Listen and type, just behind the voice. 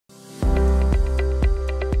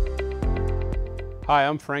Hi,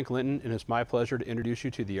 I'm Frank Linton, and it's my pleasure to introduce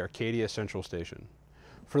you to the Arcadia Central Station.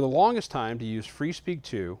 For the longest time, to use FreeSpeak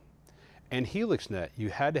 2 and Helixnet, you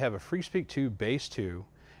had to have a FreeSpeak 2 base 2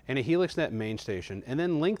 and a Helixnet main station, and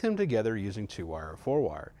then link them together using 2-wire or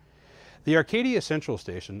 4-wire. The Arcadia Central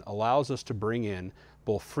Station allows us to bring in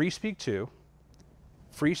both FreeSpeak 2,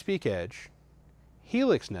 FreeSpeak Edge,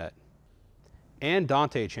 Helixnet, and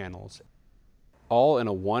Dante channels, all in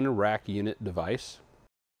a one rack unit device.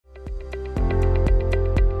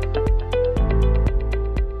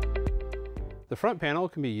 The front panel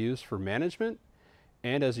can be used for management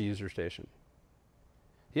and as a user station.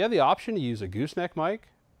 You have the option to use a gooseneck mic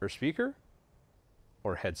or speaker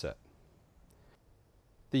or headset.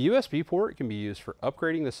 The USB port can be used for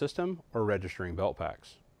upgrading the system or registering belt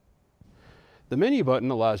packs. The menu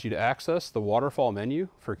button allows you to access the waterfall menu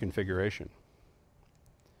for configuration.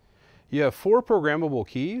 You have 4 programmable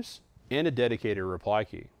keys and a dedicated reply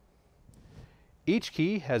key. Each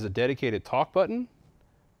key has a dedicated talk button,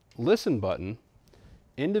 listen button,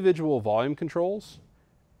 individual volume controls,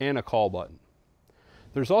 and a call button.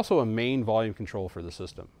 There's also a main volume control for the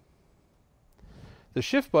system. The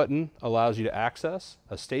shift button allows you to access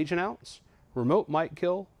a stage announce, remote mic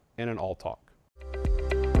kill, and an all talk.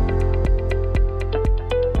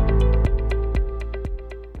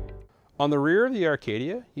 On the rear of the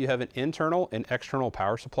Arcadia, you have an internal and external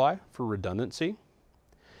power supply for redundancy.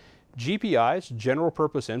 GPIs, general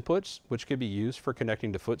purpose inputs, which can be used for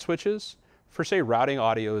connecting to foot switches, for say routing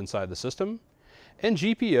audio inside the system, and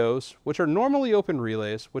GPOs, which are normally open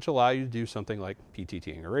relays, which allow you to do something like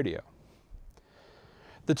PTTing a radio.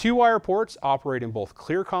 The 2-wire ports operate in both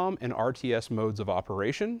ClearComm and RTS modes of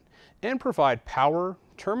operation and provide power,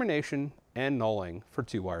 termination, and nulling for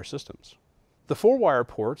 2-wire systems. The 4-wire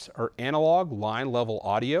ports are analog line level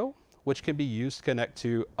audio, which can be used to connect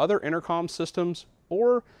to other intercom systems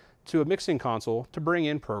or to a mixing console to bring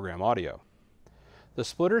in program audio. The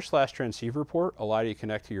splitter/transceiver port allows you to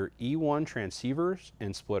connect to your E1 transceivers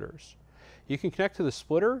and splitters. You can connect to the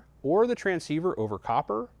splitter or the transceiver over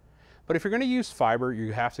copper, but if you're going to use fiber,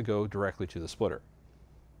 you have to go directly to the splitter.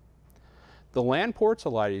 The LAN ports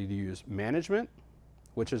allow you to use management,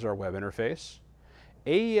 which is our web interface,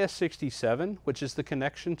 AES67, which is the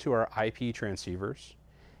connection to our IP transceivers,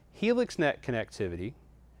 Helixnet Connectivity,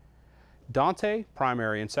 Dante,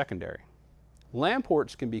 primary and secondary. LAN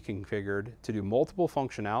ports can be configured to do multiple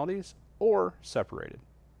functionalities or separated.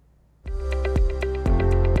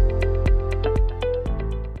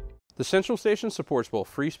 The Central Station supports both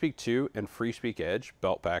FreeSpeak 2 and FreeSpeak Edge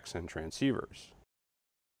belt packs and transceivers.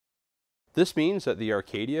 This means that the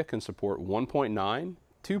Arcadia can support 1.9,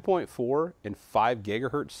 2.4, and 5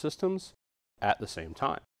 GHz systems at the same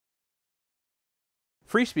time.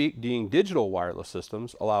 FreeSpeak, being digital wireless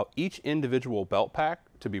systems, allow each individual belt pack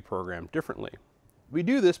to be programmed differently. We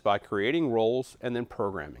do this by creating roles and then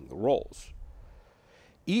programming the roles.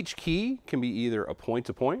 Each key can be either a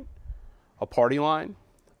point-to-point, a party line,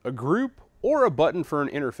 a group, or a button for an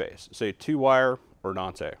interface, say 2-wire or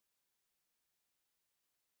Dante.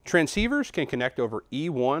 Transceivers can connect over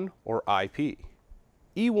E1 or IP.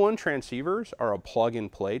 E1 transceivers are a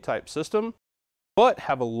plug-and-play type system, but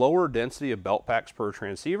have a lower density of belt packs per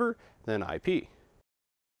transceiver than IP.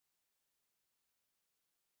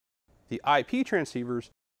 The IP transceivers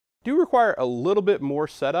do require a little bit more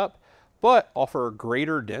setup, but offer a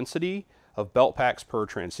greater density of belt packs per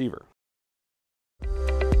transceiver.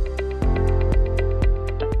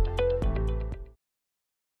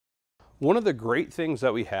 One of the great things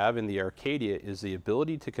that we have in the Arcadia is the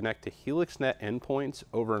ability to connect to Helixnet endpoints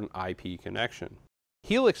over an IP connection.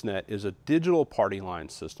 Helixnet is a digital party line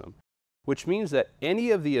system, which means that any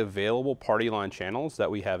of the available party line channels that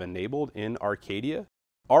we have enabled in Arcadia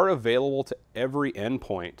are available to every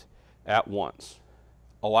endpoint at once,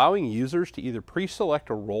 allowing users to either pre-select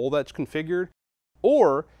a role that's configured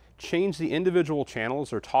or change the individual channels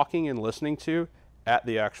they're talking and listening to at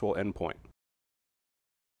the actual endpoint.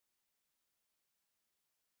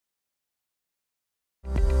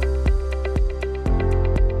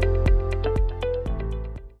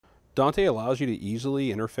 Dante allows you to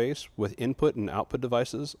easily interface with input and output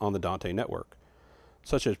devices on the Dante network,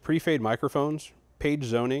 such as pre-fade microphones, page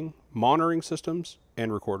zoning, monitoring systems,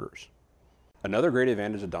 and recorders. Another great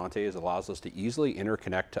advantage of Dante is it allows us to easily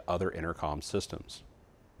interconnect to other intercom systems.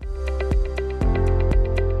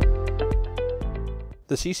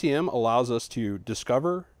 The CCM allows us to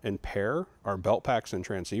discover and pair our belt packs and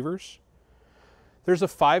transceivers. There's a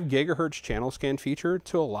 5 GHz channel scan feature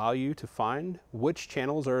to allow you to find which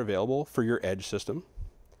channels are available for your Edge system.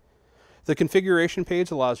 The configuration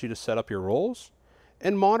page allows you to set up your roles,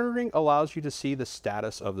 and monitoring allows you to see the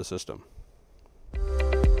status of the system.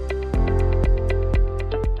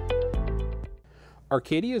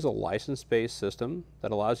 Arcadia is a license-based system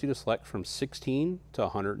that allows you to select from 16 to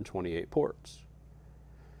 128 ports.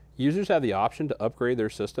 Users have the option to upgrade their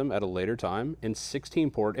system at a later time in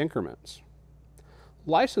 16-port increments.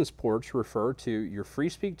 Licensed ports refer to your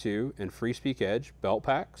FreeSpeak 2 and FreeSpeak Edge belt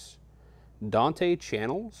packs, Dante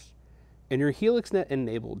channels, and your Helixnet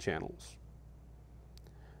enabled channels.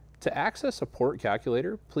 To access a port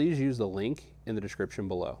calculator, please use the link in the description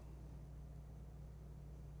below.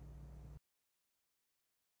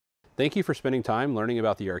 Thank you for spending time learning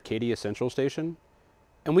about the Arcadia Central Station,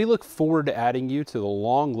 and we look forward to adding you to the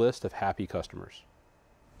long list of happy customers.